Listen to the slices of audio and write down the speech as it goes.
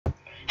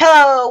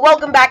Hello,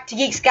 welcome back to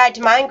Geek's Guide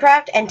to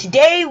Minecraft, and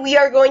today we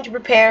are going to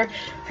prepare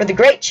for the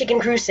Great Chicken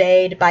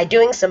Crusade by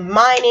doing some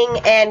mining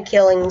and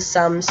killing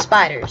some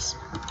spiders.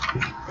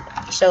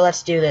 So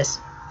let's do this.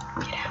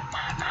 Get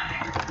out of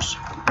my arms.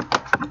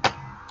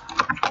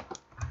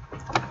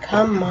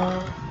 Come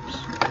on.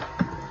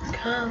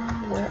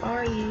 Come, where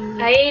are you?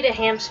 I ate a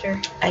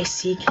hamster. I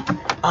seek.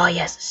 Oh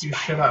yes, a spider. You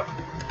shut up.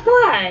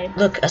 Why?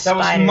 Look, a That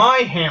spider. was my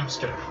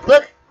hamster.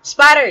 Look,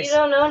 spiders. You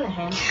don't own a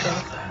hamster.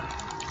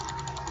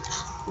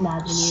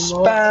 Not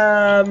anymore.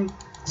 Spam,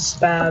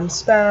 spam,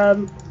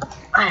 spam.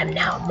 I am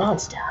now a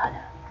monster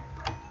hunter.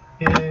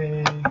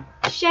 Yay.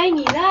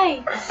 Shiny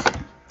lights.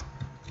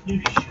 You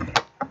should.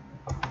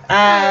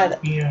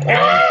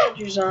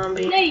 Your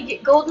zombie. Now you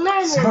get golden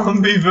iron.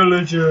 Zombie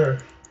villager.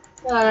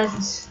 Oh,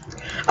 that's...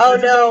 Oh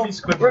There's a no! zombie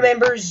squid.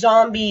 Remember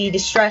zombie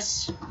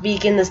distress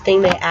beacon? This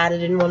thing they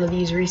added in one of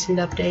these recent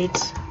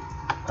updates.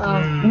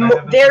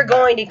 They're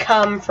going to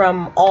come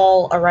from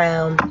all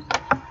around.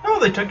 Oh,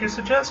 they took your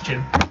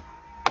suggestion.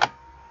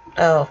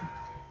 Oh,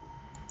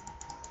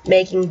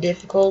 making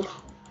difficult.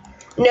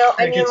 No,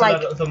 I It mean gets like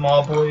out of the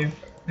mob wave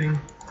thing.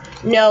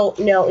 no.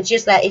 It's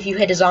just that if you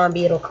hit a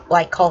zombie, it'll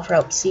like call for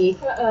help. See,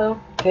 Uh-oh.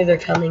 here they're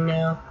coming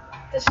now.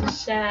 This is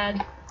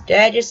sad. Did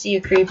I just see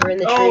a creeper in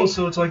the tree? Oh,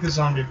 so it's like the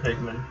zombie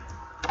pigman.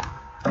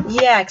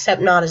 Yeah,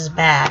 except not as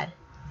bad.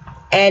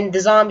 And the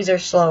zombies are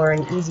slower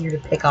and easier to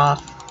pick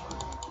off.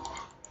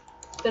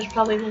 There's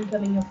probably one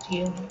coming up to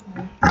you.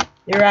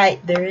 You're right,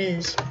 there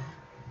is.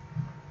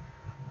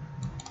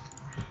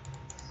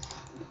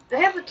 I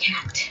have a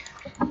cat.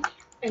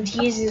 And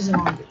he's a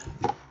zombie.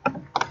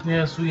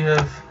 Yes, we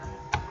have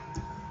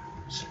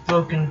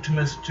spoken to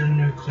Mr.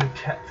 Nuclear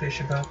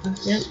Catfish about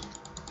this. Yep.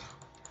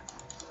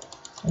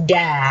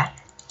 Die.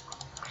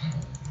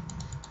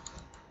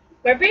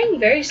 We're being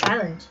very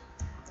silent.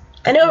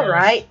 I know, Yes.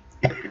 right?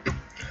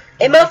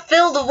 It must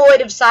fill the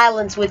void of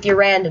silence with your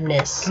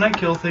randomness. Can I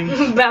kill things?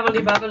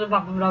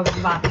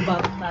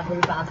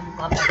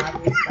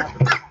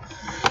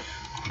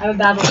 I'm a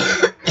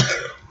babbler.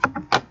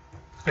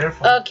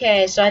 Careful.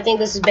 Okay, so I think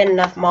this has been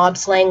enough mob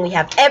slaying. We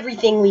have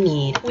everything we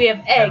need. We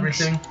have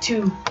eggs Everything.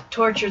 to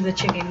torture the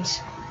chickens.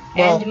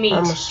 Well, And meat.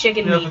 almost.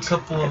 Chicken We have a meat.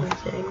 couple of...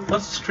 Everything.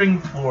 What's string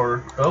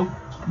for? Oh?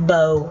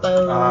 Bow.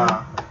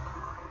 Ah.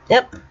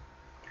 Yep.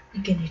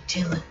 You're gonna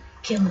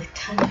kill a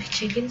ton of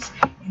chickens,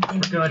 and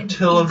then We're gonna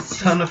till a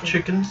ton of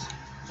chickens?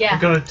 Yeah.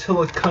 We're gonna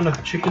till a ton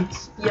of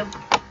chickens? Yep.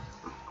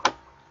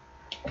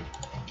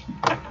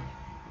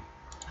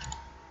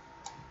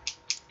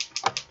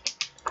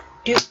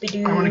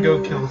 Doopy-doo. I wanna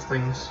go kill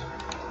things.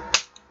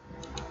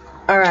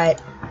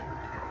 Alright.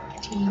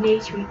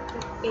 Teenage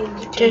Mutant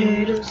Ninja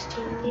Turtles.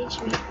 Teenage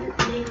Mutant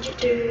Ninja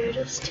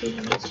Turtles.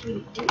 Teenage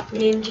Mutant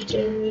Ninja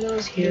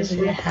Turtles. Here's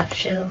in a half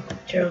shell.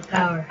 Turtle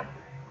power.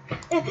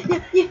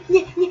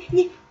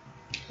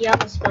 He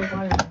almost spilled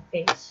water in my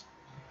face.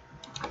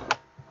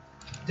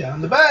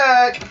 Down the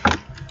back!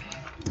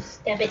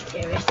 Step it,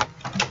 Terrace.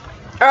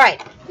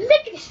 Alright. Look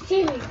at this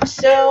series.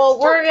 So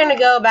we're gonna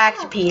go back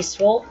to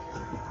peaceful.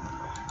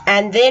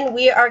 And then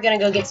we are gonna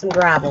go get some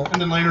gravel.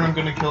 And then later I'm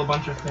gonna kill a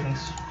bunch of things.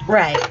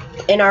 Right.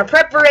 In our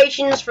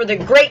preparations for the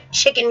Great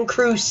Chicken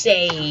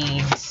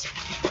Crusades.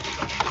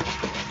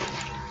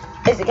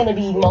 Is it gonna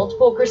be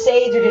multiple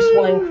crusades or just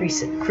one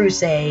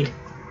crusade?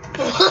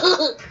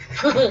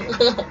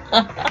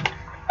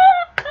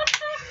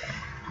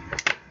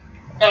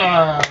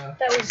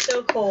 That was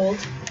so cold.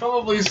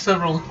 Probably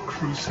several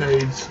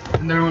crusades.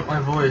 And there went my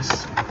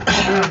voice.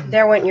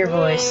 There went your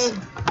voice.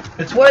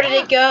 It's Where did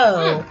it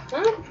go?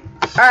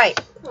 Alright.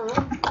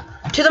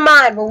 To the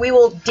mine where we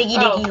will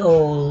diggy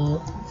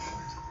hole.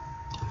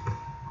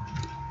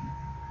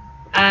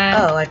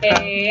 I'm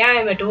I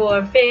I'm a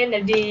dwarf in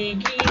a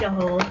diggy the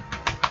hole.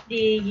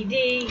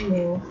 Diggy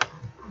hole.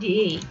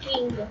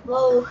 Digging the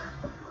hole.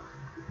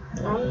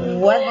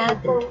 What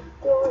happened?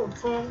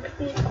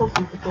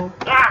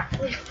 Ah.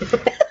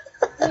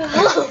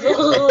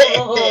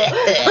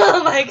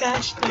 Oh my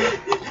gosh.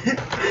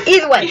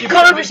 Either way,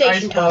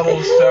 conversation ice topic.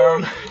 bottles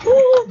down.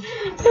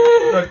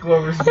 Duck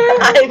lovers.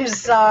 I'm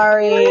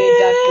sorry,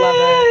 duck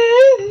lover.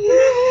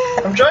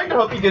 I'm trying to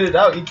help you get it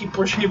out. You keep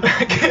pushing it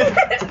back in.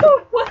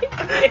 What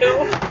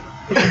do?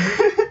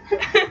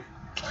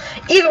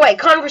 Either way,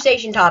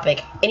 conversation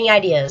topic. Any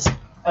ideas?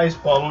 Ice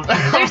bottles.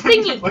 There's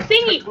Thingy.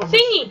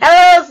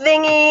 Hello,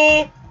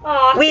 Thingy.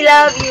 Aw, We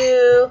love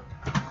you.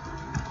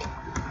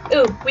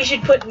 Ooh, we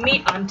should put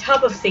meat on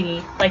top of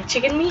Thingy, like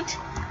chicken meat.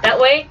 That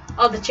way,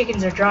 all the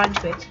chickens are drawn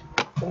to it.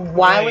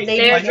 Why would they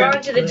They're do drawn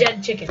that? to the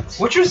dead chickens.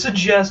 What you're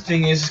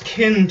suggesting is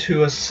kin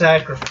to a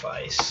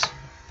sacrifice.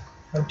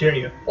 How dare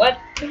you? What?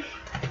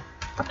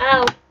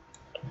 Ow.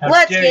 How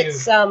Let's dare get you.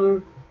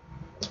 some.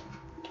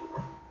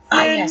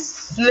 Ah,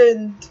 yes.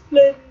 Flint.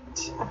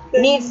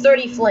 Needs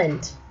 30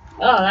 flint.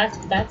 Oh,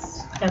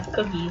 that's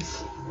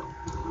cookies.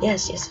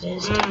 Yes, it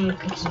is.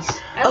 Cookies.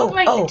 I don't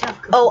like the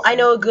tough cookies. Oh, I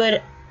know a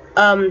good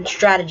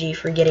strategy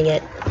for getting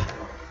it.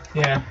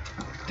 Yeah.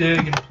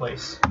 Dig in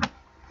place.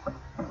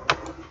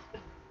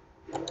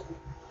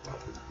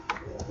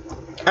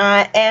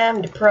 I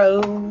am the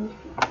pro.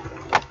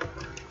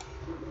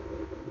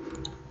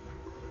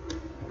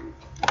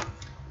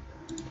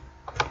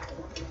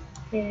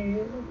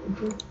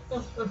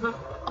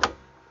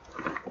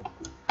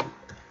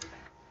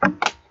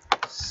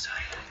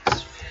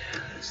 Silence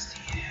fills the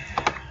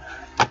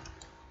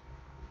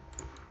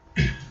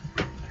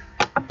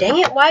air. Dang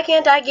it, why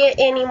can't I get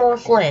any more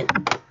flint?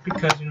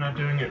 Because you're not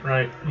doing it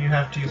right. You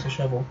have to use a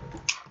shovel.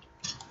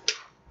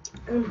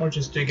 Or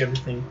just dig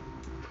everything.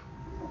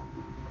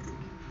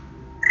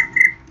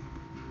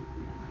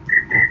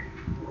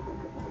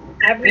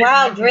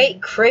 Wow,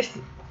 great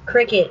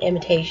cricket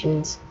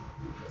imitations.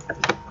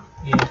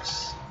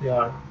 Yes, they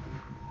are.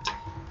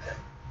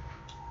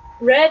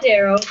 Red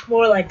arrow,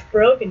 more like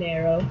broken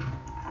arrow.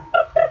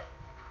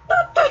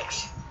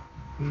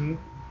 Mm.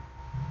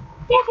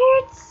 That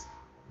hurts.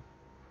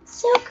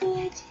 So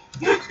good.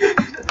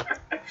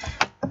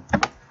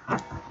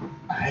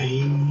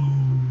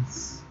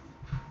 Nice.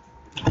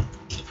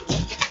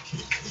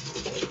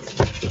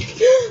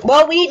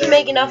 Well, we need to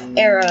make enough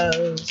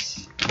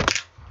arrows.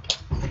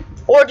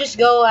 Or just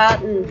go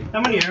out and...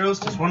 How many arrows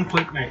does one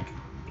flint make?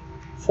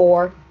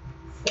 4.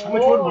 How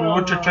much wood?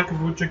 Wood, check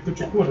wood, check wood,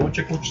 check wood, wood,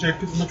 check wood, check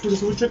wood, check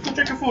wood, check wood,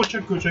 check wood,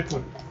 check wood, check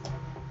wood.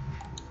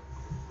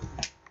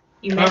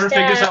 Whoever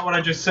figures out what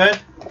I just said,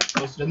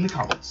 post it in the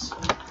comments.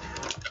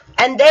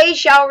 And they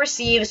shall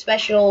receive a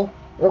special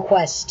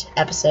request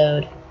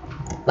episode.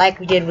 Like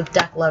we did with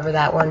Duck Lover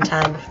that one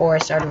time before I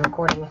started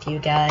recording with you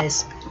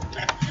guys.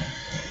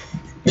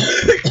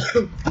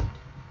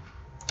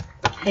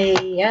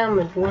 Hey, I'm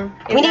a dwarf.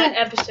 And that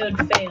episode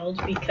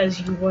failed because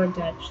you weren't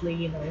actually,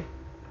 you know,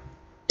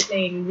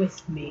 playing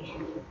with me.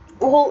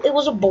 Well, it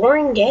was a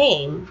boring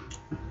game.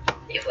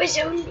 It was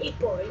only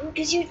boring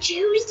because you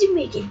chose to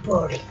make it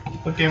boring.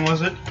 What game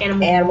was it?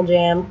 Animal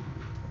Jam.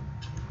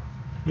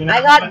 You know,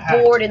 I got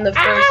bored in the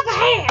I first... have a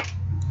hat!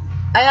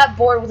 I got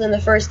bored within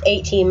the first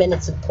 18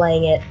 minutes of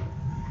playing it.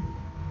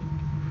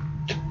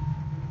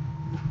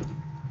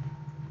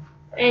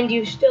 And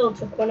you still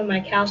took one of my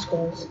cow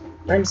skulls.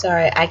 I'm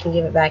sorry, I can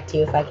give it back to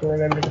you if I can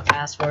remember the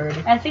password.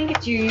 I think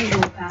it's your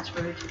usual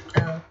password.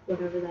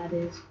 Whatever that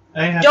is.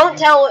 Don't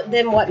tell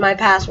them what my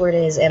password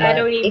is, Emma. I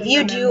don't even if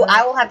you do, remember.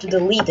 I will have to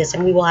delete this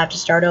and we will have to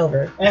start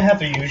over. I have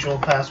the usual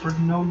password.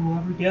 No one will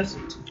ever guess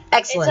it.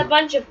 Excellent. It's a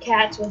bunch of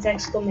cats with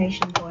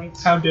exclamation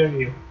points. How dare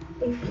you?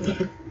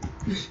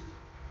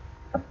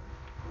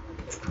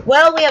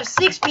 Well, we have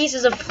 6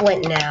 pieces of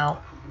flint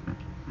now.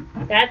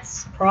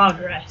 That's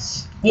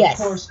progress. Yes.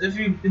 Of course, if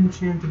you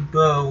enchant a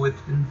bow with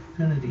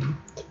infinity,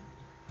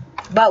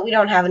 But we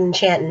don't have an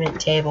enchantment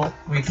table.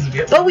 we can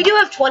get But one. we do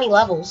have 20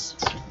 levels.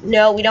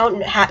 No, we don't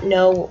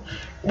know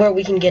where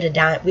we can get a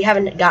diamond. We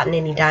haven't gotten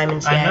any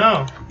diamonds yet. I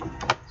know.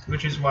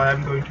 Which is why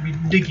I'm going to be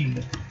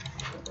digging.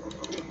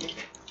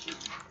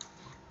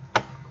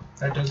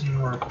 That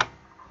doesn't work.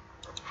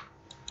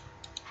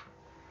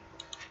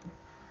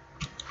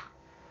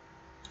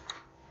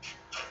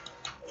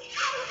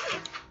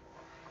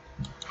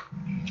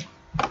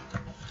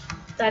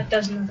 That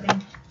does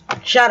nothing.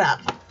 Shut up.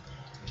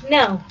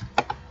 No.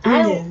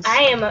 Yes.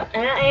 I am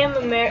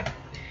a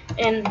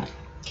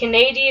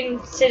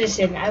Canadian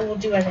citizen. I will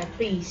do as I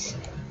please.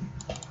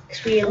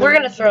 We're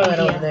gonna throw it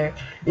over there.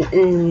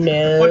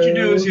 No. What you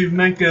do is you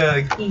make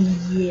a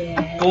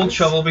Yes. gold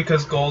shovel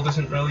because gold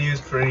isn't really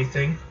used for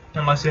anything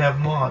unless you have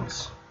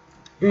mods.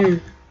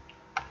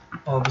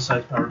 All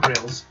besides powered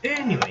rails.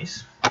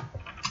 Anyways.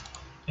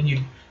 And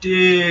you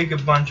dig a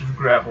bunch of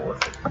gravel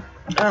with it.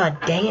 Ah,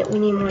 dang it, we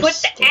need more Put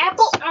sticks. the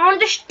apple on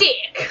the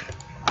stick.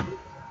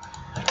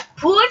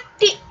 Put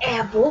the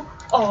apple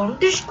on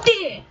the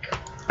stick.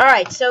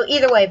 Alright, so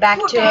either way, back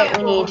Put to the it, we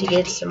apple need on to the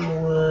get stick.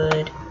 some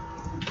wood.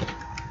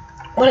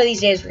 One of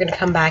these days we're gonna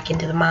come back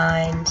into the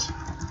mines.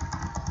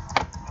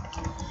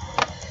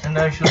 And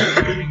I shall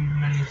be learning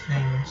many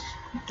things.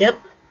 Yep.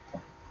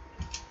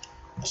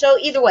 So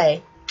either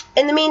way,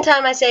 in the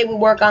meantime, I say we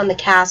work on the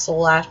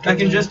castle after. I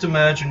can we- just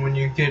imagine when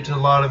you get a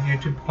lot of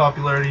YouTube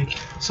popularity,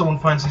 someone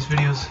finds these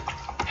videos.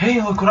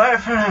 Hey, look what I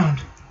found!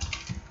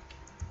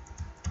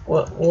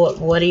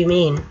 What do you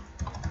mean?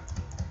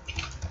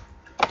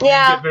 You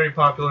Yeah, get very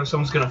popular,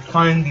 someone's gonna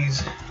find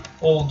these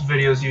old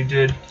videos you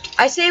did,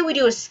 I say we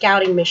do a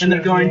scouting mission. and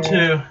they're going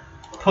everywhere.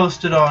 to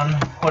post it on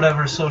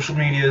whatever social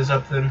media is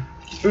up then.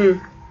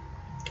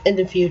 In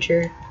the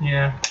future.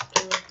 Yeah.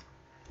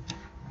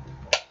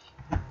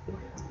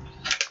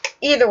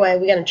 Either way,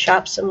 we gotta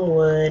chop some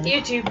wood.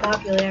 YouTube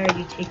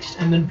popularity takes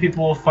time. And then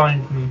people will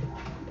find me.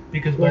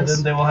 Because by Yes.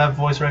 then they will have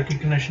voice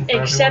recognition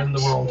for Except everyone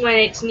in the world. when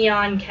it's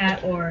Neon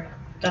Cat or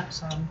Duck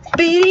Song.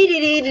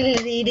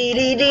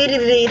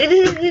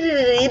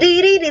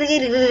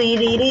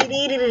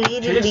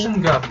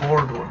 Jason got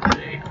bored one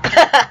day.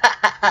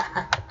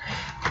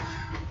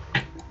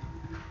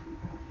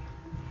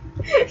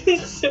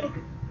 So,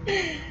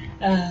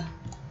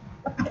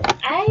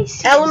 I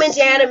see. Element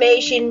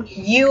animation,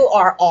 you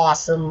are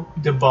awesome.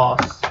 The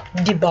boss.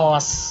 The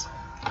boss.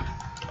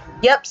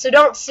 Yep, so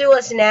don't sue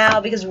us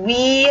now because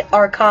we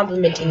are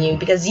complimenting you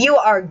because you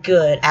are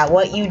good at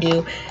what you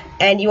do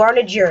and you aren't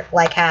a jerk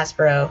like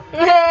Hasbro.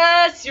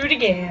 Sue it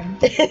again.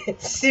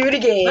 Sue it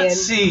again. Let's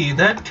see,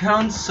 that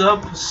counts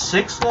up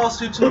 6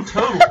 lawsuits in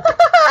total.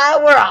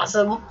 We're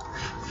awesome.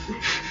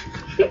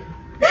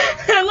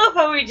 I love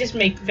how we just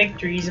make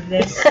victories of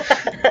this.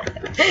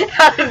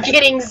 Out of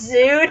getting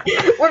sued,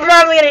 we're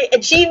probably gonna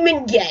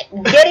achievement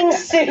getting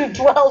sued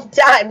 12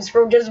 times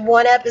from just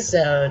one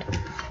episode.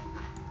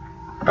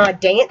 Aw,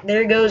 dang it!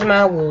 There goes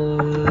my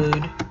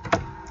wood.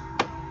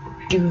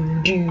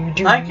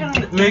 I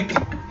can make.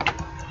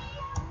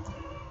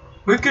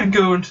 We could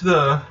go into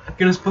the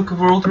Guinness Book of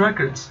World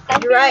Records.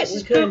 You're right. We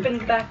Mrs. could. Poop in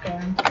the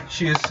background.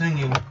 She is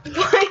singing.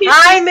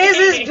 Hi,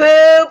 Mrs.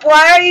 Poop.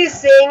 Why are you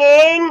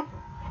singing?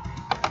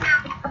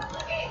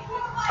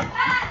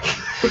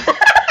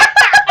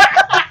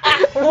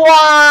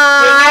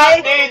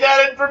 Why? Did not need that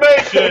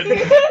information.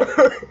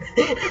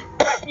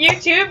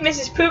 YouTube,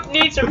 Mrs. Poop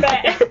needs her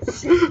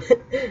pants.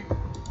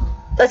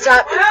 Let's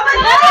not.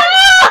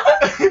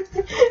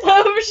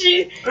 Oh,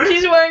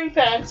 she's wearing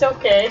pants.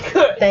 Okay,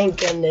 good. Thank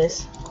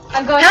goodness.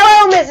 I'm going.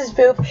 Hello, Mrs.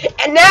 Poop.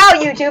 And now,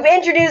 YouTube,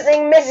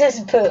 introducing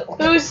Mrs. Poop.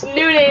 Whose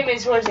new name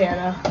is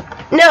Hosanna?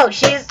 No,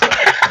 she's.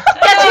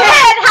 That's your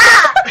head,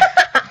 ha!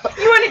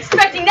 You weren't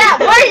expecting that,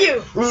 were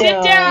you? No.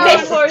 Sit down,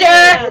 Mr.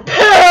 Hosanna.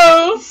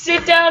 Poop.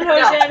 Sit down,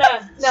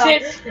 Hosanna.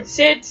 No.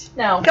 Sit.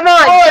 No. Come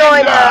on,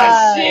 join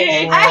us.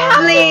 Sit. I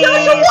have Please. to go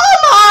to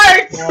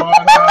Walmart!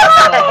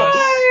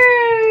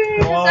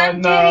 One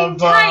I'm getting of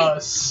tight.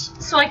 us.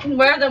 So I can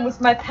wear them with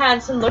my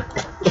pants and look,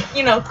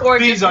 you know,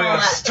 gorgeous. These are and all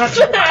your that.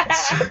 stretchy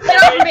pants.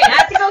 Get over me. I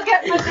have to go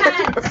get my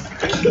pants.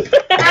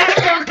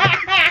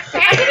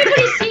 Has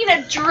anybody seen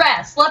a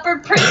dress?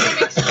 Leopard print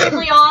and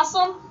extremely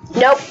awesome?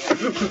 Nope.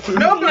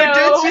 No, but I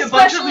did see a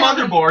bunch of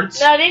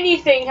motherboards. Not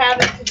anything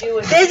having to do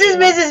with. This is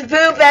Mrs.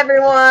 Poop,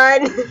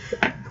 everyone.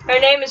 Her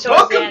name is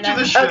Welcome Hosanna.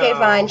 to the show. Okay,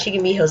 fine. She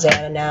can be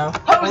Hosanna now.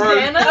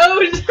 Hosanna?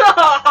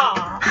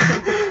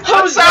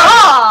 Hosanna!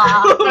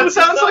 That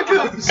sounds like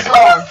a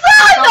song.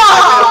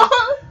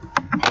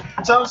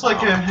 It sounds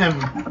like a hymn.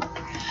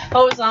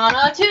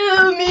 Hosanna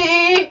to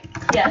me.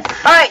 Yes.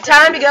 Alright,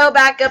 time to go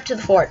back up to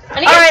the fort. I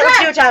need to Alright, get let's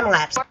do a time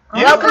lapse.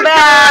 You Welcome forgot.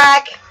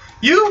 back.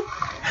 You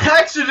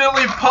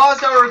accidentally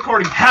paused our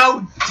recording. How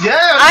dare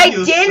I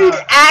you, didn't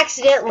sir?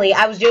 accidentally.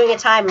 I was doing a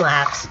time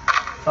lapse.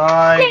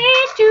 Fine.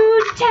 Let's do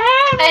the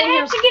time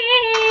lapse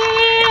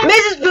again.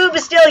 Mrs. Poop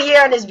is still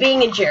here and is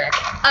being a jerk.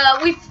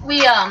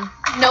 We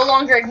no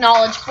longer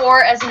acknowledge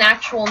 4 as an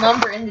actual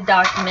number in the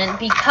document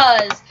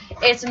because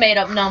it's a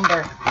made-up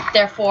number.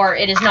 Therefore,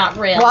 it is not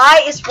real.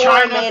 Why is 4 a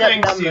China made-up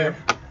thanks number?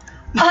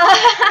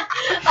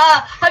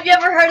 Have you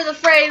ever heard of the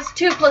phrase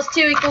 2 +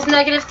 2 =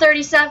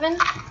 -37?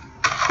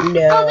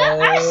 No. Oh,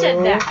 I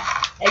said that.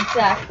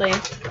 Exactly.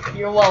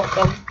 You're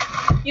welcome.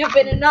 You've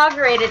been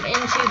inaugurated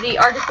into the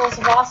Articles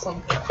of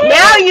Awesome.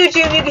 Now,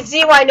 YouTube, you can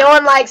see why no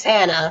one likes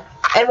Hannah.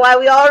 And why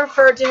we all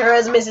refer to her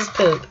as Mrs.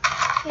 Poop.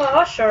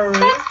 Oh, sure.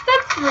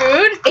 That's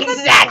rude.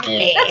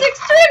 Exactly. That's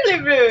extremely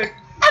rude.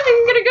 I think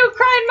I'm gonna go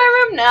cry in my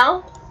room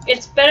now.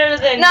 It's better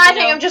than. No, I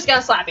think I'm just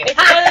gonna slap you. It's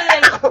better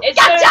than.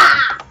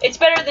 Gotcha! It's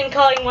better than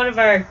calling one of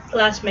our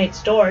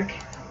classmates dork.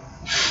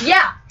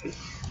 Yeah.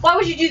 Why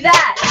would you do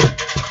that?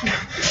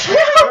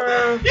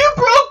 You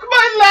broke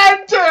my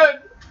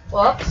lantern!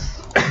 Whoops.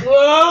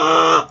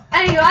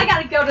 Anyway, I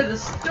gotta go to the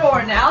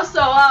store now, so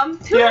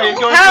Yeah, you're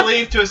going to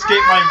leave to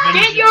escape my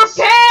vengeance. Get your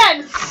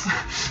pants!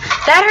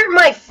 That hurt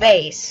my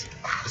face.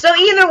 So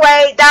either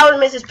way, that was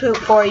Mrs. Poop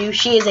for you.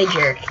 She is a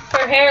jerk.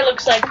 Her hair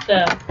looks like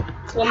the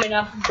woman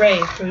off of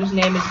Brave, whose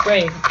name is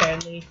Brave,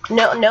 apparently.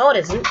 No, it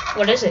isn't.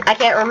 What is it? I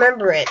can't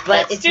remember it,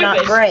 but That's it's not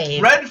stupid.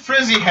 Brave. Red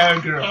frizzy hair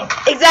girl.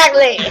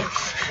 Exactly.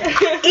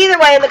 Either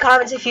way, in the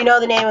comments, if you know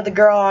the name of the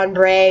girl on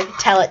Brave,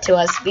 tell it to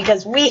us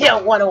because we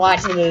don't want to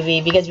watch the movie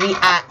because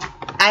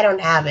I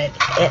don't have it.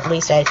 At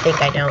least I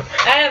think I don't.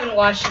 I haven't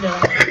watched it all.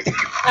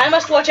 I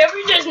must watch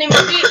every Disney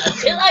movie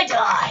until I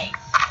die.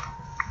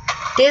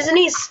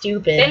 Disney's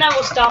stupid. Then I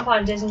will stomp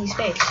on Disney's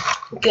face.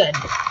 Good.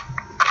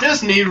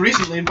 Disney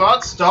recently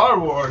bought Star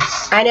Wars.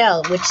 I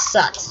know, which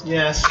sucks.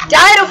 Yes.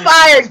 Die to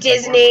fire,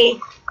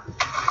 Disney.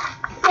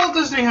 Well,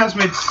 Disney has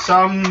made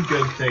some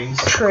good things.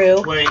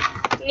 True. Wait,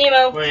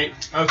 Nemo.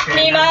 okay.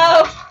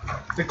 Nemo.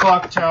 The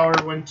clock tower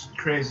went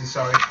crazy,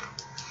 sorry.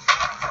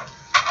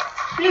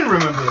 You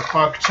remember the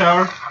clock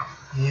tower?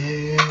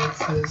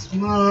 It's a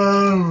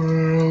small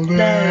world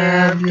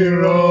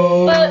after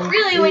all. But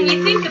really, when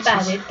you think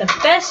about it, the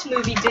best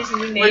movie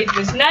Disney made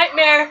was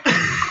Nightmare.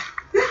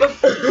 No,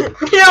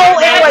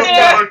 it was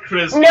not.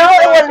 Christmas. No,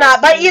 it was not.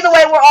 But either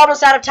way, we're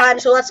almost out of time,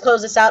 so let's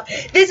close this out.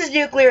 This is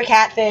Nuclear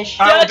Catfish.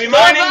 I will be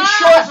mining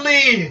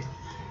shortly.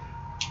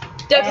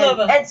 Duck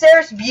Lover. And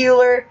Sarah's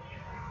Bueller.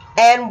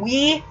 And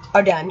we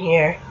are done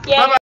here. Yeah. Bye-bye.